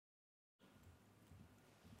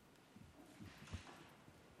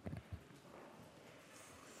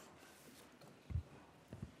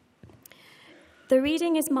The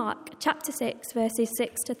reading is Mark chapter 6, verses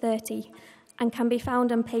 6 to 30, and can be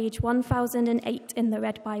found on page 1008 in the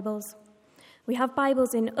Red Bibles. We have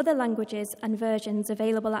Bibles in other languages and versions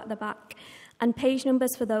available at the back, and page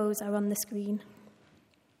numbers for those are on the screen.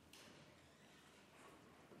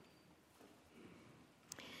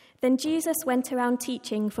 Then Jesus went around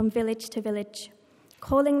teaching from village to village.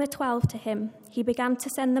 Calling the 12 to him, he began to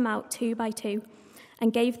send them out 2 by 2,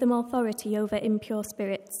 and gave them authority over impure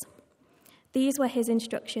spirits. These were his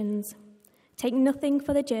instructions. Take nothing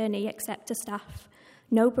for the journey except a staff,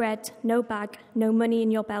 no bread, no bag, no money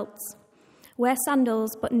in your belts. Wear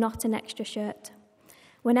sandals, but not an extra shirt.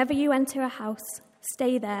 Whenever you enter a house,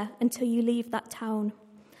 stay there until you leave that town.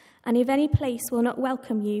 And if any place will not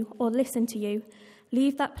welcome you or listen to you,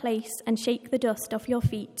 leave that place and shake the dust off your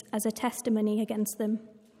feet as a testimony against them.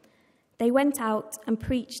 They went out and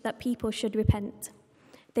preached that people should repent.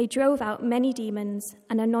 They drove out many demons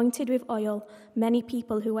and anointed with oil many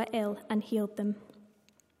people who were ill and healed them.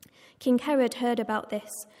 King Herod heard about this,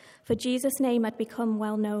 for Jesus' name had become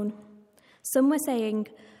well known. Some were saying,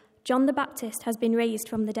 John the Baptist has been raised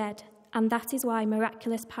from the dead, and that is why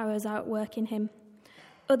miraculous powers are at work in him.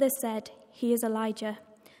 Others said, he is Elijah,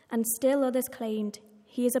 and still others claimed,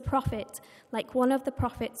 he is a prophet, like one of the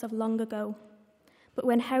prophets of long ago. But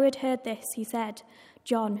when Herod heard this, he said,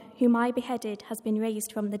 John, whom I beheaded, has been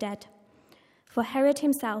raised from the dead. For Herod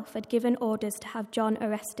himself had given orders to have John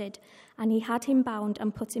arrested, and he had him bound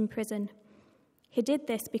and put in prison. He did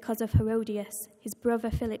this because of Herodias, his brother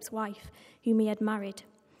Philip's wife, whom he had married.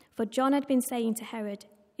 For John had been saying to Herod,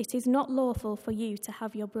 it is not lawful for you to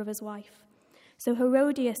have your brother's wife. So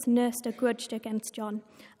Herodias nursed a grudge against John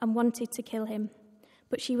and wanted to kill him.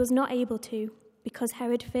 But she was not able to, because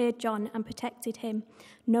Herod feared John and protected him,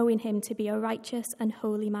 knowing him to be a righteous and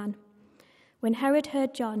holy man. When Herod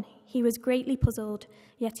heard John, he was greatly puzzled,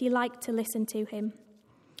 yet he liked to listen to him.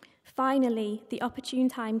 Finally, the opportune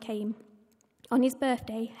time came. On his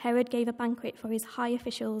birthday, Herod gave a banquet for his high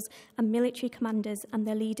officials and military commanders and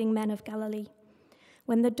the leading men of Galilee.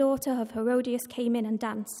 When the daughter of Herodias came in and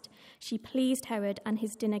danced, she pleased Herod and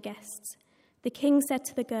his dinner guests. The king said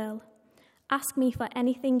to the girl, ask me for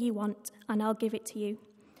anything you want, and I'll give it to you.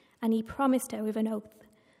 And he promised her with an oath,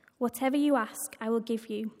 whatever you ask, I will give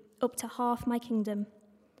you, up to half my kingdom.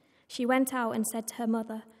 She went out and said to her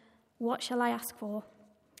mother, what shall I ask for?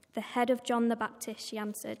 The head of John the Baptist, she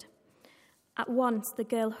answered. At once the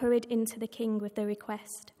girl hurried into the king with the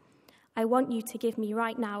request, I want you to give me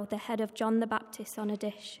right now the head of John the Baptist on a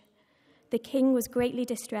dish. The king was greatly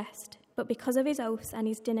distressed, but because of his oaths and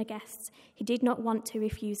his dinner guests, he did not want to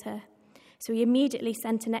refuse her. So he immediately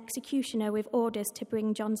sent an executioner with orders to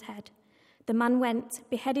bring John's head. The man went,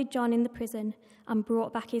 beheaded John in the prison, and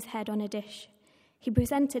brought back his head on a dish. He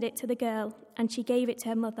presented it to the girl, and she gave it to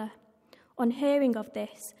her mother. On hearing of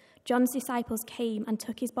this, John's disciples came and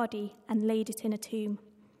took his body and laid it in a tomb.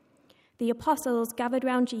 The apostles gathered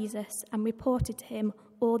round Jesus and reported to him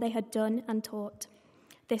all they had done and taught.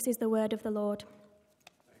 This is the word of the Lord.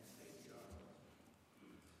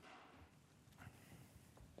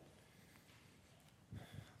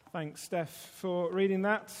 Thanks, Steph, for reading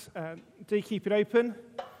that. Do keep it open.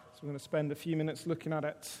 So we're going to spend a few minutes looking at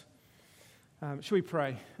it. Shall we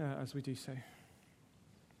pray as we do so?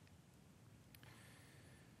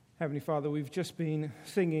 Heavenly Father, we've just been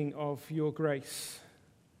singing of your grace.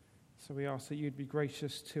 So we ask that you'd be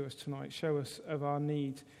gracious to us tonight. Show us of our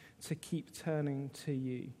need to keep turning to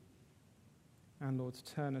you. And Lord, to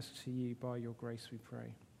turn us to you by your grace, we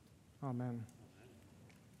pray. Amen.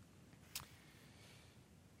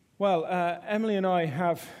 Well, Emily and I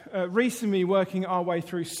have recently working our way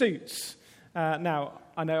through Suits. Now,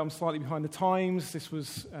 I know I'm slightly behind the times. This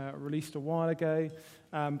was released a while ago,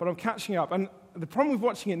 but I'm catching up. And the problem with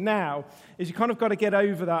watching it now is you kind of got to get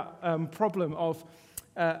over that problem of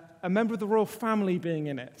a member of the royal family being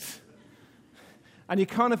in it. And you're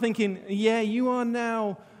kind of thinking, yeah, you are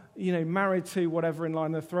now, married to whatever in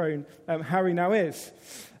line of the throne Harry now is.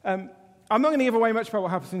 I'm not going to give away much about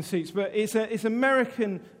what happens in Suits, but it's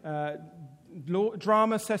American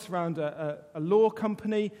drama set around a law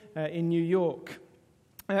company in New York.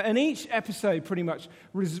 And each episode pretty much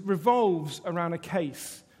revolves around a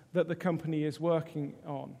case that the company is working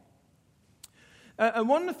on. And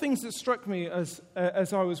one of the things that struck me as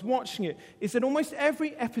I was watching it is that almost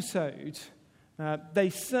every episode they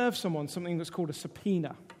serve someone something that's called a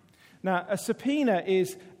subpoena. Now, a subpoena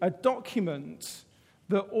is a document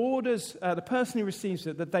that orders the person who receives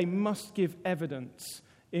it that they must give evidence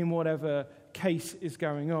in whatever case is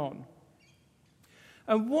going on.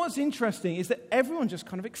 And what's interesting is that everyone just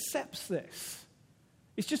kind of accepts this.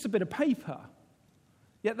 It's just a bit of paper.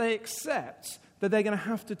 Yet they accept that they're going to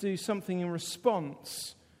have to do something in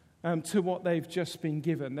response to what they've just been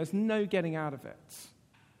given. There's no getting out of it.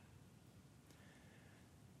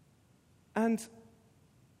 And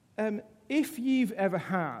if you've ever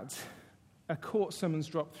had a court summons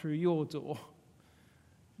drop through your door,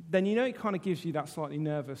 then you know it kind of gives you that slightly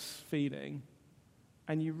nervous feeling,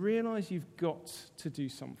 and you realize you've got to do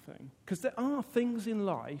something. Because there are things in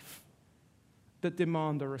life that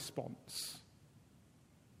demand a response.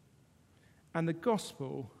 And the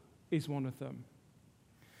gospel is one of them.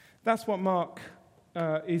 That's what Mark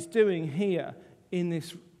is doing here in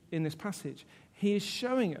this passage. He is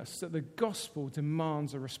showing us that the gospel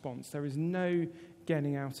demands a response. There is no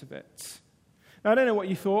getting out of it. Now, I don't know what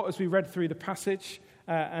you thought as we read through the passage,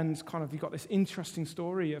 and kind of you got this interesting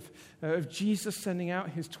story of Jesus sending out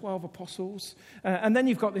his 12 apostles. And then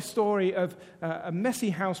you've got this story of a messy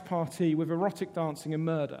house party with erotic dancing and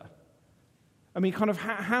murder. I mean, kind of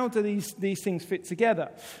how do these things fit together?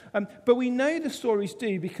 But we know the stories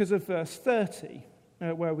do because of verse 30,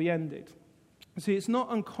 where we ended. See, it's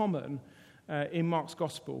not uncommon in Mark's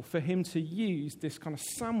gospel for him to use this kind of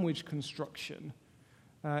sandwich construction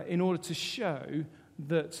in order to show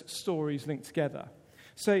that stories link together.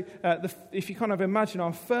 So if you kind of imagine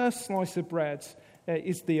our first slice of bread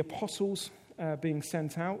is the apostles being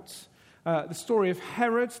sent out. The story of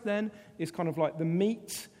Herod then is kind of like the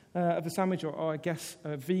meat of the sandwich, or I guess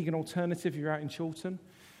a vegan alternative if you're out in Chiltern.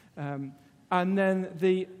 And then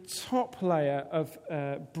the top layer of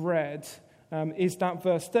bread is that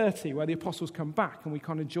verse 30, where the apostles come back and we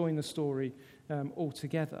kind of join the story all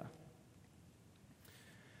together.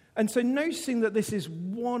 And so noticing that this is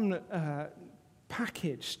one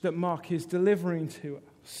package that Mark is delivering to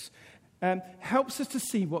us helps us to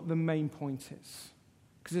see what the main point is.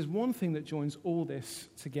 Because there's one thing that joins all this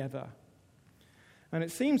together. And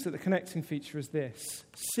it seems that the connecting feature is this: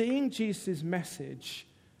 seeing Jesus' message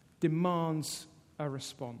demands a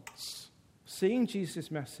response. Seeing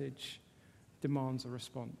Jesus' message demands a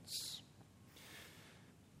response.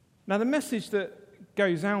 Now, the message that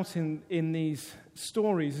goes out in these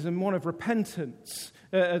stories is one of repentance,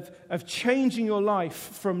 of changing your life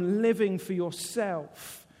from living for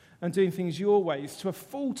yourself and doing things your ways to a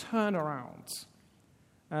full turnaround,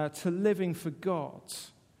 to living for God.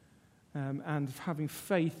 And having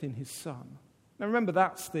faith in his Son. Now remember,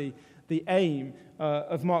 that's the aim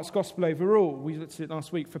of Mark's gospel overall. We looked at it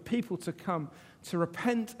last week, for people to come to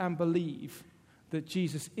repent and believe that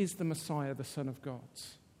Jesus is the Messiah, the Son of God.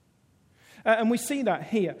 And we see that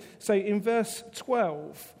here. So in verse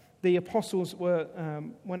 12, the apostles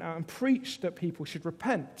went out and preached that people should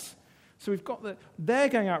repent. So we've got that they're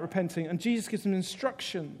going out repenting, and Jesus gives them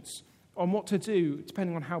instructions on what to do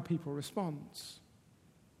depending on how people respond.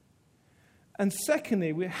 And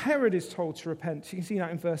secondly, Herod is told to repent. You can see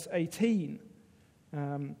that in verse 18.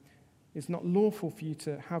 It's not lawful for you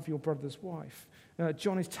to have your brother's wife.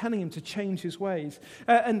 John is telling him to change his ways.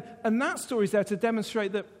 And that story is there to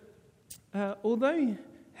demonstrate that although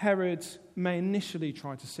Herod may initially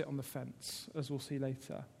try to sit on the fence, as we'll see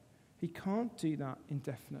later, he can't do that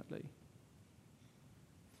indefinitely.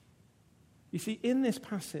 You see, in this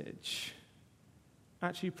passage,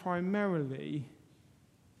 actually primarily,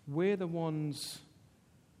 we're the ones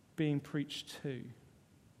being preached to,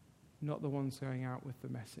 not the ones going out with the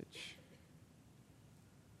message.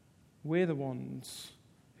 We're the ones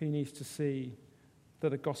who need to see that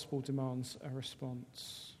the gospel demands a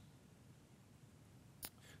response.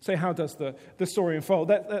 So how does the story unfold?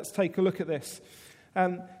 Let's take a look at this.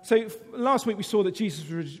 So last week we saw that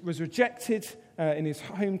Jesus was rejected in his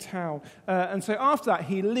hometown. And so after that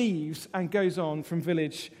he leaves and goes on from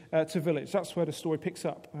village to village. That's where the story picks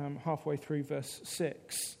up halfway through verse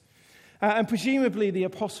 6. And presumably the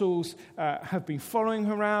apostles have been following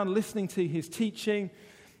him around, listening to his teaching.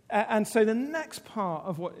 And so the next part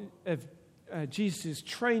of what Jesus'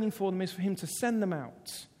 training for them is for him to send them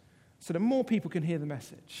out so that more people can hear the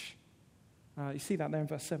message. You see that there in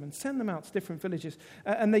verse 7. Send them out to different villages.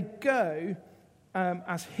 And they go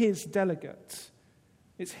as his delegates.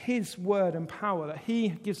 It's his word and power that he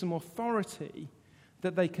gives them authority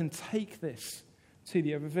that they can take this to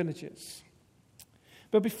the other villages.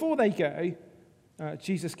 But before they go,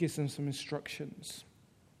 Jesus gives them some instructions.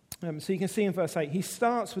 So you can see in verse 8, he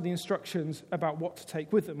starts with the instructions about what to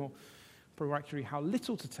take with them, or probably actually how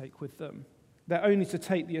little to take with them. They're only to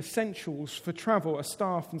take the essentials for travel, a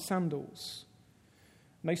staff and sandals.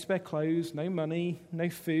 No spare clothes, no money, no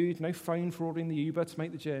food, no phone for ordering the Uber to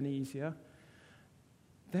make the journey easier.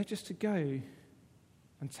 They're just to go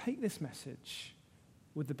and take this message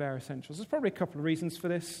with the bare essentials. There's probably a couple of reasons for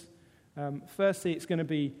this. Firstly, it's going to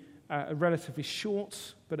be a relatively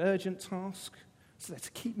short but urgent task. So they're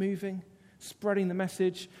to keep moving, spreading the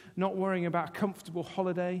message, not worrying about a comfortable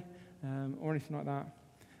holiday or anything like that.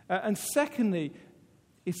 And secondly,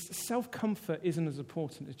 self-comfort isn't as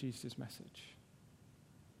important as Jesus' message.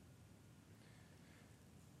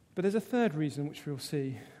 But there's a third reason, which we'll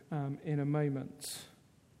see in a moment.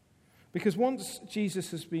 Because once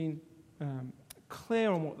Jesus has been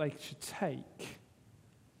clear on what they should take,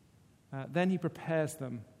 then he prepares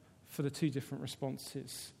them for the two different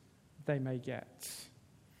responses they may get.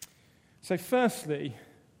 So firstly,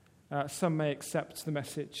 some may accept the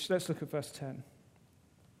message. Let's look at verse 10.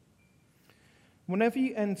 Whenever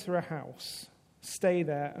you enter a house, stay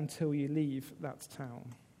there until you leave that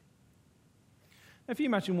town. Now, if you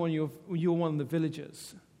imagine you're one of the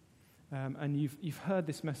villagers, and you've heard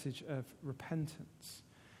this message of repentance,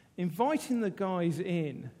 inviting the guys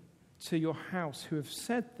in to your house who have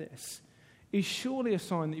said this is surely a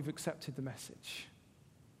sign that you've accepted the message.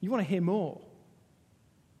 You want to hear more.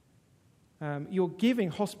 You're giving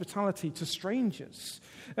hospitality to strangers.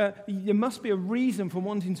 There must be a reason for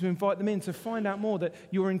wanting to invite them in to find out more, that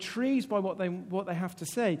you're intrigued by what they have to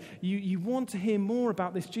say. You want to hear more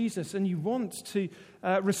about this Jesus, and you want to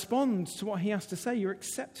respond to what he has to say. You're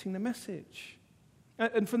accepting the message.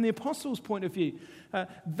 And from the apostles' point of view,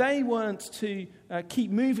 they weren't to keep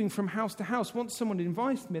moving from house to house. Once someone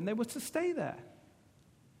invited them in, they were to stay there.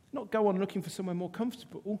 Not go on looking for somewhere more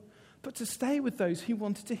comfortable, but to stay with those who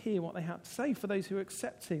wanted to hear what they had to say, for those who were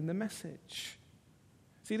accepting the message.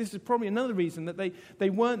 See, this is probably another reason that they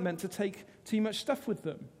weren't meant to take too much stuff with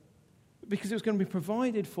them, because it was going to be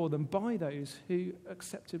provided for them by those who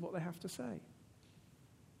accepted what they have to say.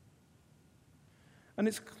 And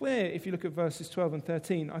it's clear, if you look at verses 12 and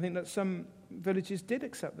 13, I think that some villages did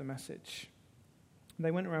accept the message.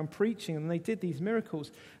 They went around preaching and they did these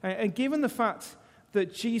miracles. And given the fact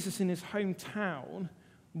that Jesus in his hometown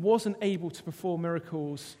wasn't able to perform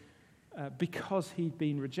miracles because he'd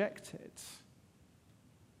been rejected,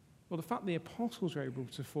 well, the fact the apostles were able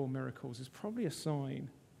to perform miracles is probably a sign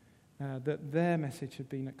that their message had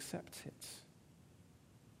been accepted.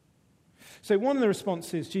 So one of the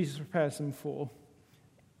responses Jesus prepares them for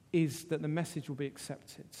is that the message will be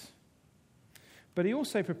accepted. But he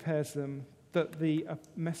also prepares them that the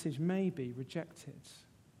message may be rejected.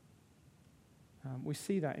 We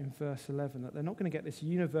see that in verse 11, that they're not going to get this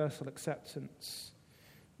universal acceptance.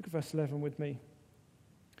 Look at verse 11 with me.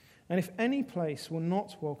 And if any place will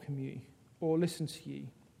not welcome you or listen to you,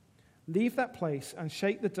 leave that place and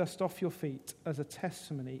shake the dust off your feet as a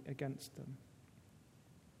testimony against them.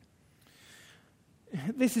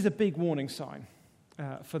 This is a big warning sign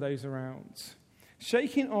for those around.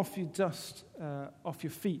 Shaking off your dust off your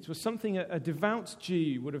feet was something a devout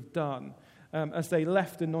Jew would have done as they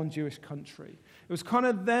left a non-Jewish country. It was kind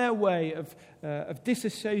of their way of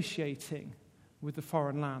disassociating with the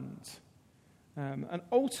foreign land. And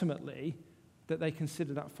ultimately, that they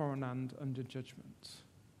consider that foreign land under judgment.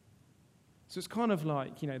 So it's kind of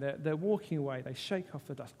like, they're walking away, they shake off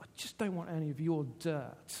the dust. I just don't want any of your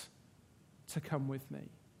dirt to come with me.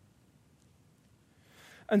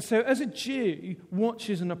 And so as a Jew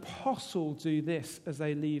watches an apostle do this as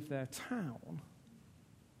they leave their town,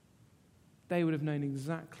 they would have known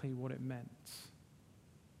exactly what it meant.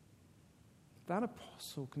 That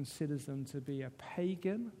apostle considers them to be a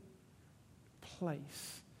pagan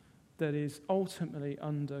place that is ultimately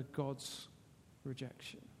under God's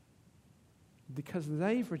rejection. Because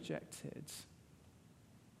they've rejected,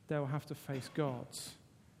 they'll have to face God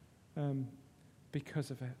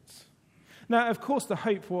because of it. Now, of course, the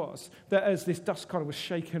hope was that as this dust kind of was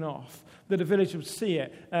shaken off, that the village would see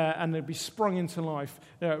it and they'd be sprung into life,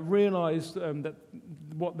 realize that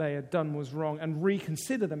what they had done was wrong and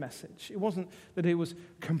reconsider the message. It wasn't that it was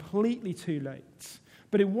completely too late,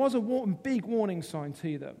 but it was a big warning sign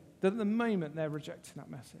to them that at the moment they're rejecting that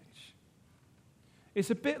message. It's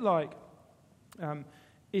a bit like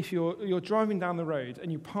if you're driving down the road and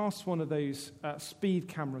you pass one of those speed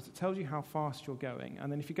cameras that tells you how fast you're going, and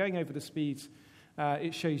then if you're going over the speeds,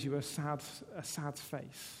 it shows you a sad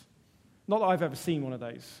face. Not that I've ever seen one of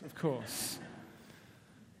those, of course.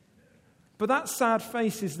 But that sad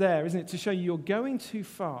face is there, isn't it, to show you you're going too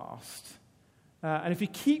fast. And if you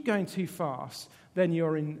keep going too fast, then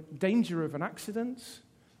you're in danger of an accident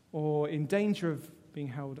or in danger of being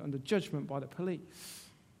held under judgment by the police.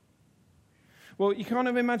 Well, you kind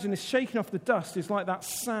of imagine this shaking off the dust is like that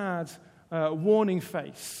sad warning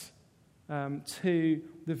face to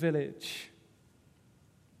the village.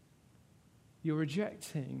 You're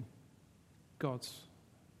rejecting God's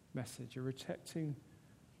message. You're rejecting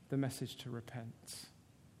the message to repent.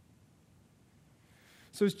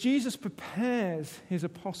 So as Jesus prepares his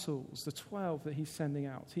apostles, the 12 that he's sending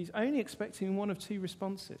out, he's only expecting one of two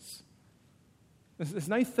responses. There's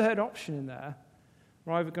no third option in there.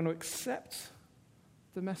 We're either going to accept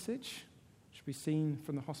the message, which will be seen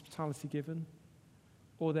from the hospitality given,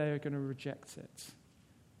 or they are going to reject it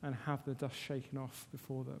and have the dust shaken off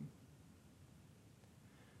before them.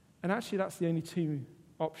 And actually, that's the only two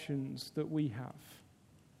options that we have,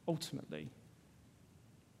 ultimately,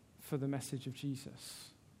 for the message of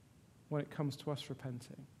Jesus when it comes to us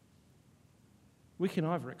repenting. We can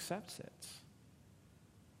either accept it,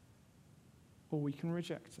 or we can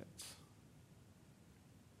reject it.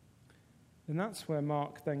 And that's where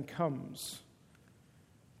Mark then comes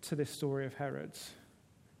to this story of Herod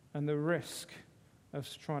and the risk of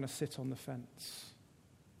trying to sit on the fence.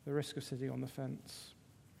 The risk of sitting on the fence.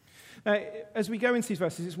 Now, as we go into these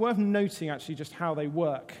verses, it's worth noting actually just how they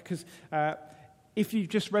work, because if you've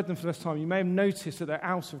just read them for the first time, you may have noticed that they're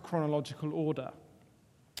out of chronological order.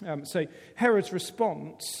 So Herod's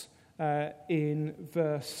response in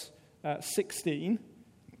verse 16,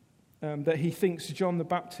 that he thinks John the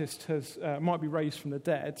Baptist might be raised from the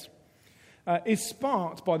dead, is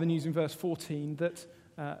sparked by the news in verse 14 that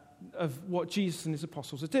of what Jesus and his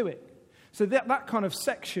apostles are doing. So that kind of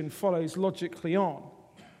section follows logically on.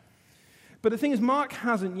 But the thing is, Mark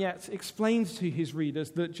hasn't yet explained to his readers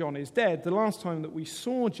that John is dead. The last time that we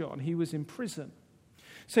saw John, he was in prison.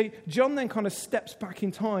 So John then kind of steps back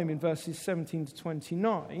in time in verses 17 to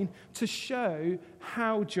 29 to show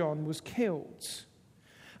how John was killed.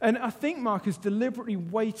 And I think Mark has deliberately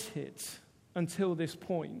waited until this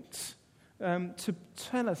point to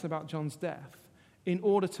tell us about John's death in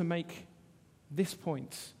order to make this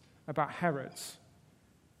point about Herod,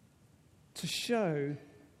 to show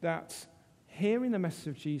that hearing the message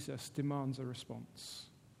of Jesus demands a response.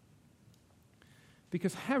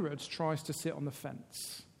 Because Herod tries to sit on the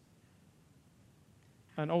fence.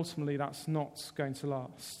 And ultimately, that's not going to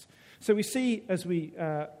last. So we see, as we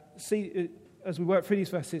work through these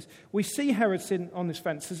verses, we see Herod sitting on this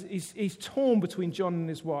fence. He's torn between John and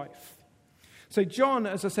his wife. So John,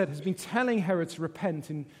 as I said, has been telling Herod to repent,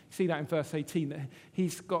 and you see that in verse 18, that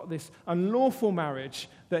he's got this unlawful marriage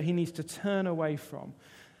that he needs to turn away from.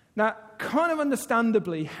 Now, kind of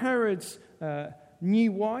understandably, Herod's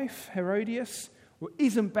new wife, Herodias,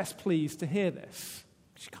 isn't best pleased to hear this.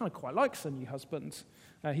 She kind of quite likes her new husband.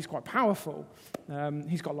 He's quite powerful.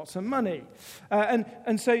 He's got lots of money.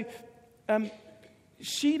 And so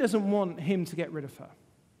she doesn't want him to get rid of her.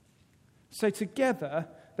 So together,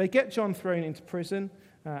 they get John thrown into prison.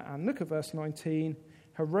 And look at verse 19.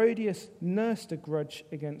 Herodias nursed a grudge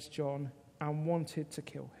against John and wanted to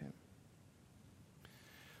kill him.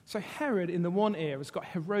 So Herod, in the one ear, has got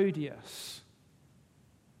Herodias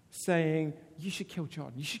saying, you should kill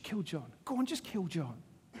John, you should kill John. Go on, just kill John.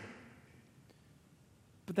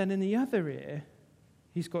 But then in the other ear,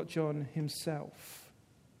 he's got John himself.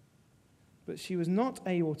 But she was not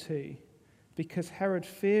able to, because Herod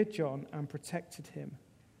feared John and protected him,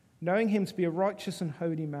 knowing him to be a righteous and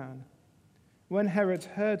holy man. When Herod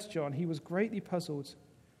heard John, he was greatly puzzled,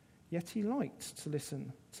 yet he liked to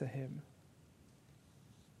listen to him.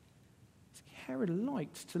 Herod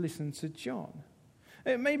liked to listen to John.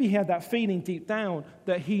 Maybe he had that feeling deep down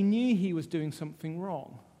that he knew he was doing something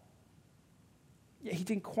wrong. Yet he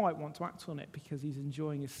didn't quite want to act on it because he's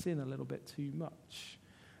enjoying his sin a little bit too much.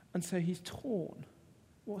 And so he's torn.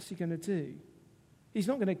 What's he going to do? He's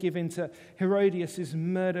not going to give in to Herodias'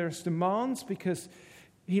 murderous demands because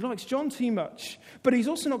he likes John too much. But he's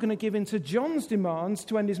also not going to give in to John's demands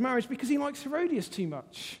to end his marriage because he likes Herodias too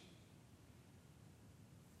much.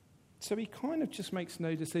 So he kind of just makes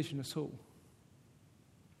no decision at all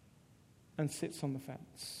and sits on the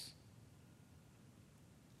fence.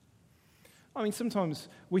 I mean, sometimes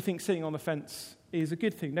we think sitting on the fence is a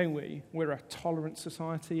good thing, don't we? We're a tolerant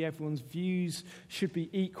society. Everyone's views should be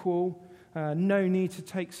equal. No need to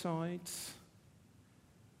take sides.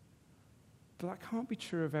 But that can't be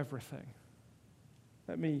true of everything.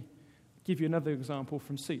 Let me give you another example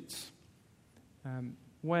from Suits.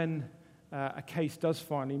 When a case does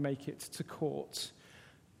finally make it to court,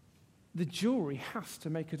 the jury has to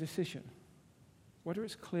make a decision, whether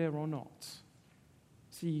it's clear or not.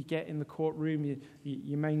 So you get in the courtroom,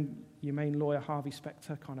 your main lawyer, Harvey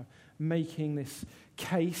Specter, kind of making this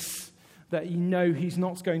case that you know he's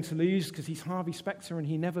not going to lose because he's Harvey Specter and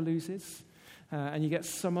he never loses. And you get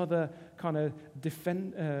some other kind of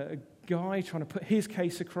guy trying to put his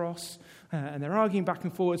case across, and they're arguing back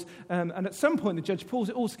and forwards. And at some point, the judge pulls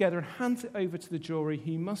it all together and hands it over to the jury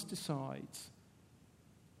who must decide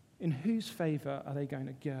in whose favor are they going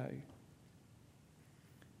to go.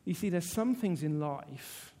 You see, there's some things in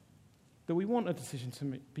life that we want a decision to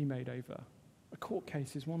be made over. A court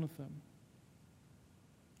case is one of them.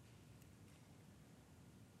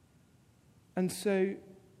 And so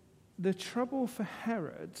the trouble for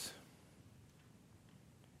Herod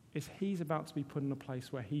is he's about to be put in a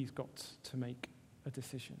place where he's got to make a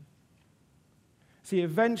decision. See,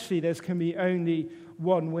 eventually there's can be only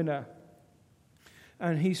one winner.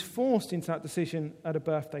 And he's forced into that decision at a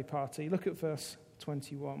birthday party. Look at verse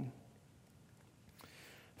 21.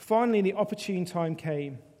 Finally, the opportune time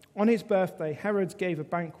came. On his birthday, Herod gave a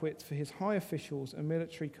banquet for his high officials and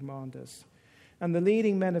military commanders and the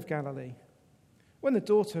leading men of Galilee. When the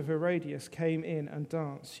daughter of Herodias came in and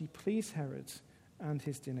danced, she pleased Herod and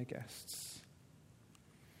his dinner guests.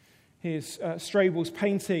 Here's Strabel's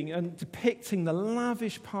painting and depicting the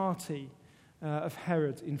lavish party of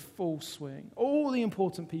Herod in full swing. All the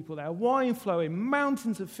important people there, wine flowing,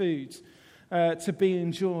 mountains of food to be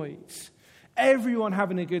enjoyed. Everyone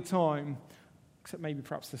having a good time, except maybe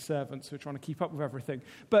perhaps the servants who are trying to keep up with everything.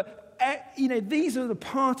 But, these are the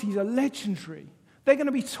parties are legendary. They're going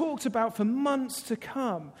to be talked about for months to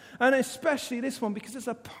come. And especially this one, because as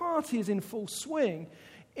a party is in full swing,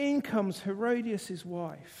 in comes Herodias'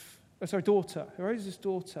 daughter. Herodias'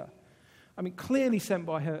 daughter. Clearly sent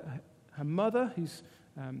by her mother, who's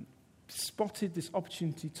spotted this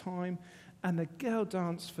opportunity time. And the girl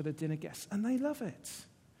danced for the dinner guests. And they love it.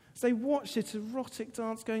 So they watch this erotic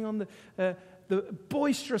dance going on. The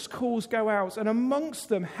boisterous calls go out. And amongst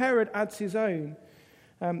them, Herod adds his own.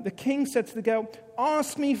 The king said to the girl,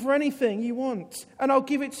 "Ask me for anything you want, and I'll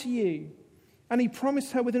give it to you." And he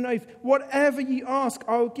promised her with an oath, "Whatever you ask,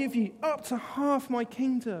 I'll give you, up to half my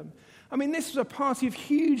kingdom." This was a party of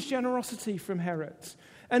huge generosity from Herod.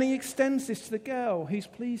 And he extends this to the girl who's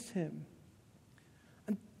pleased him.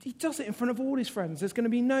 And he does it in front of all his friends. There's going to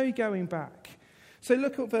be no going back. So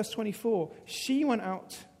look at verse 24. She went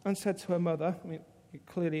out and said to her mother,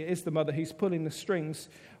 clearly it is the mother who's pulling the strings,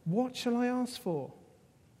 "What shall I ask for?"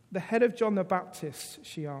 "The head of John the Baptist,"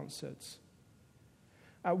 she answered.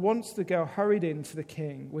 At once the girl hurried in to the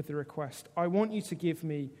king with the request, "I want you to give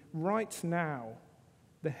me right now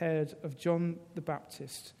the head of John the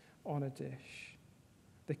Baptist on a dish."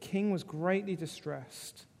 The king was greatly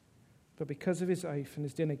distressed, but because of his oath and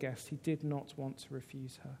his dinner guest, he did not want to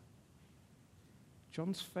refuse her.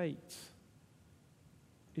 John's fate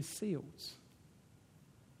is sealed.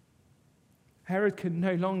 Herod can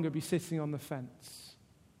no longer be sitting on the fence.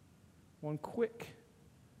 One quick,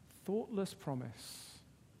 thoughtless promise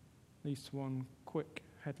leads to one quick,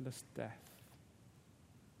 headless death.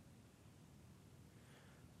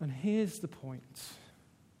 And here's the point.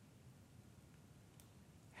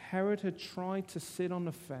 Herod had tried to sit on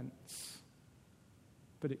the fence,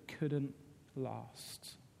 but it couldn't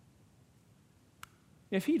last.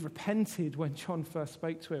 If he'd repented when John first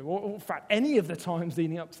spoke to him, or in fact any of the times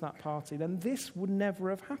leading up to that party, then this would never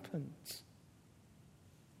have happened.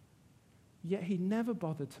 Yet he never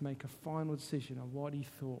bothered to make a final decision on what he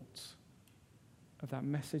thought of that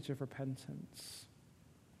message of repentance.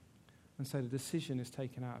 And so the decision is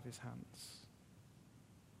taken out of his hands.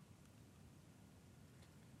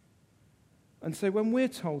 And so when we're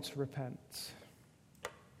told to repent,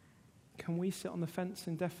 can we sit on the fence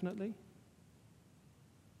indefinitely?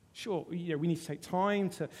 Sure, we need to take time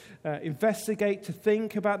to investigate, to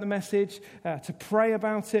think about the message, to pray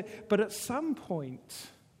about it. But at some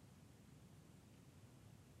point,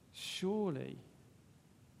 surely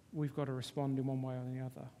we've got to respond in one way or the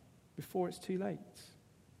other before it's too late.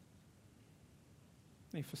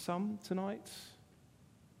 And for some tonight,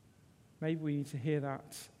 maybe we need to hear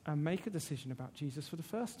that and make a decision about Jesus for the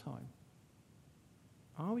first time.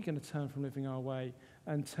 Are we going to turn from living our way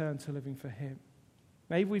and turn to living for him?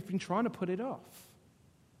 Maybe we've been trying to put it off.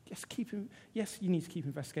 Yes, you need to keep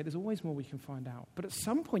investigating. There's always more we can find out. But at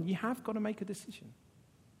some point, you have got to make a decision.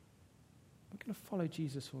 We're going to follow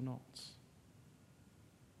Jesus or not.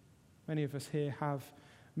 Many of us here have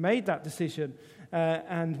made that decision,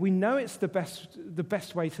 and we know it's the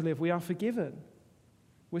best way to live. We are forgiven.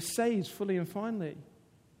 We're saved fully and finally.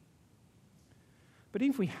 But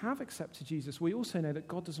even if we have accepted Jesus, we also know that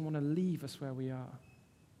God doesn't want to leave us where we are.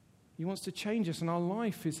 He wants to change us, and our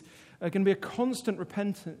life is going to be a constant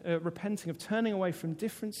repenting of turning away from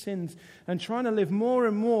different sins and trying to live more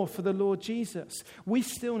and more for the Lord Jesus. We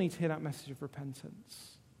still need to hear that message of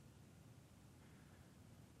repentance.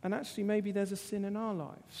 And actually, maybe there's a sin in our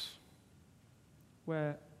lives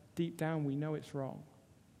where deep down we know it's wrong.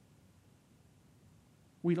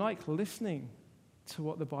 We like listening to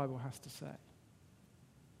what the Bible has to say,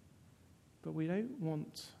 but we don't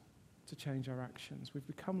want to change our actions. We've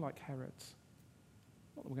become like Herod.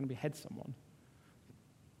 Not that we're going to behead someone.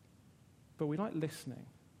 But we like listening.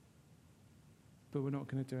 But we're not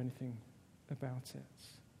going to do anything about it.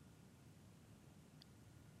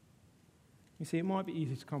 You see, it might be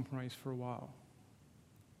easy to compromise for a while.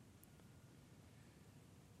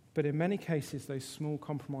 But in many cases, those small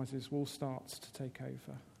compromises will start to take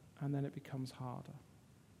over. And then it becomes harder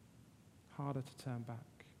to turn back.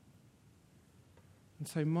 And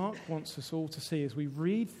so Mark wants us all to see, as we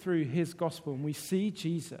read through his gospel and we see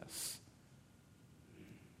Jesus,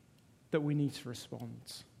 that we need to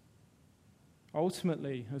respond.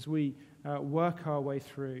 Ultimately, as we work our way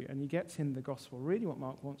through and you get in the gospel, really what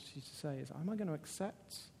Mark wants you to say is, am I going to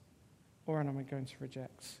accept or am I going to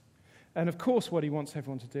reject? And of course, what he wants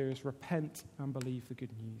everyone to do is repent and believe the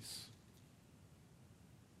good news.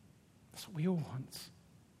 That's what we all want.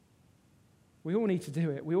 We all need to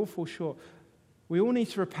do it. We all fall short. We all need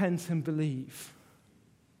to repent and believe.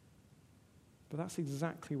 But that's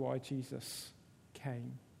exactly why Jesus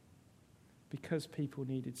came. Because people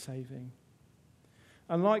needed saving.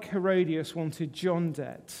 And like Herodias wanted John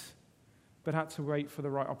dead, but had to wait for the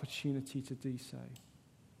right opportunity to do so.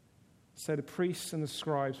 So the priests and the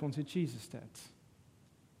scribes wanted Jesus dead,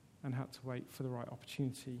 and had to wait for the right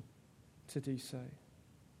opportunity to do so.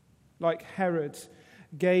 Like Herod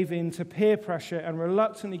gave in to peer pressure and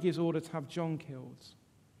reluctantly gives order to have John killed.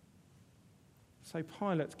 So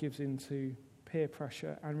Pilate gives in to peer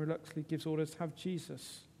pressure and reluctantly gives order to have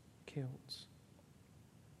Jesus killed.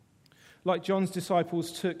 Like John's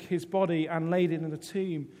disciples took his body and laid it in a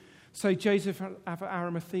tomb, so Joseph of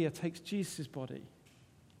Arimathea takes Jesus' body,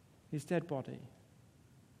 his dead body,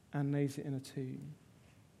 and lays it in a tomb.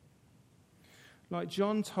 Like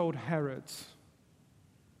John told Herod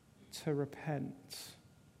to repent,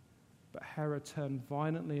 but Herod turned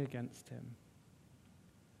violently against him.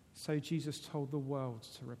 So Jesus told the world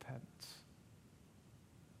to repent,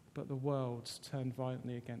 but the world turned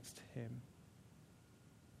violently against him.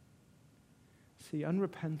 See,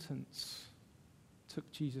 unrepentance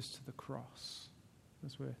took Jesus to the cross,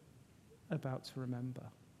 as we're about to remember.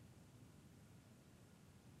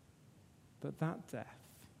 But that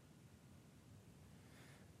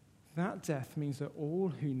death means that all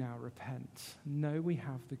who now repent know we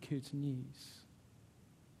have the good news.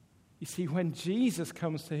 You see, when Jesus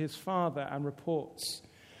comes to his Father and reports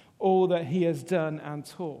all that he has done and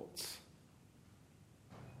taught,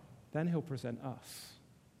 then he'll present us,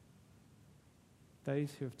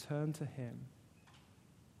 those who have turned to him.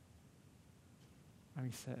 And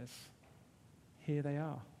he says, here they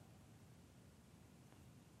are.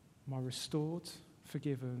 My restored,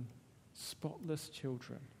 forgiven, spotless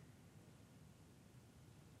children.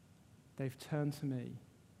 They've turned to me.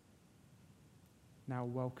 Now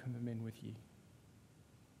welcome them in with you.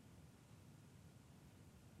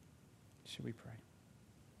 Shall we pray?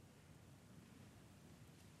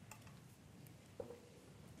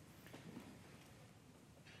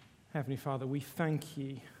 Heavenly Father, we thank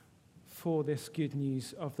you for this good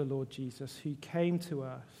news of the Lord Jesus, who came to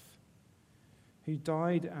earth, who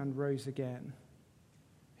died and rose again,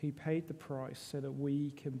 who paid the price so that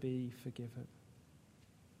we can be forgiven.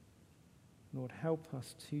 Lord, help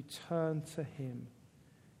us to turn to him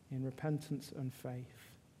in repentance and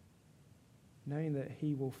faith, knowing that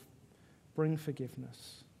he will bring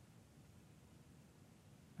forgiveness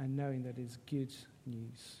and knowing that it is good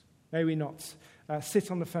news. May we not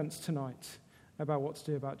sit on the fence tonight about what to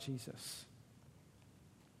do about Jesus,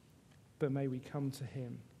 but may we come to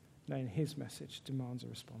him knowing his message demands a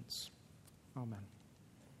response. Amen.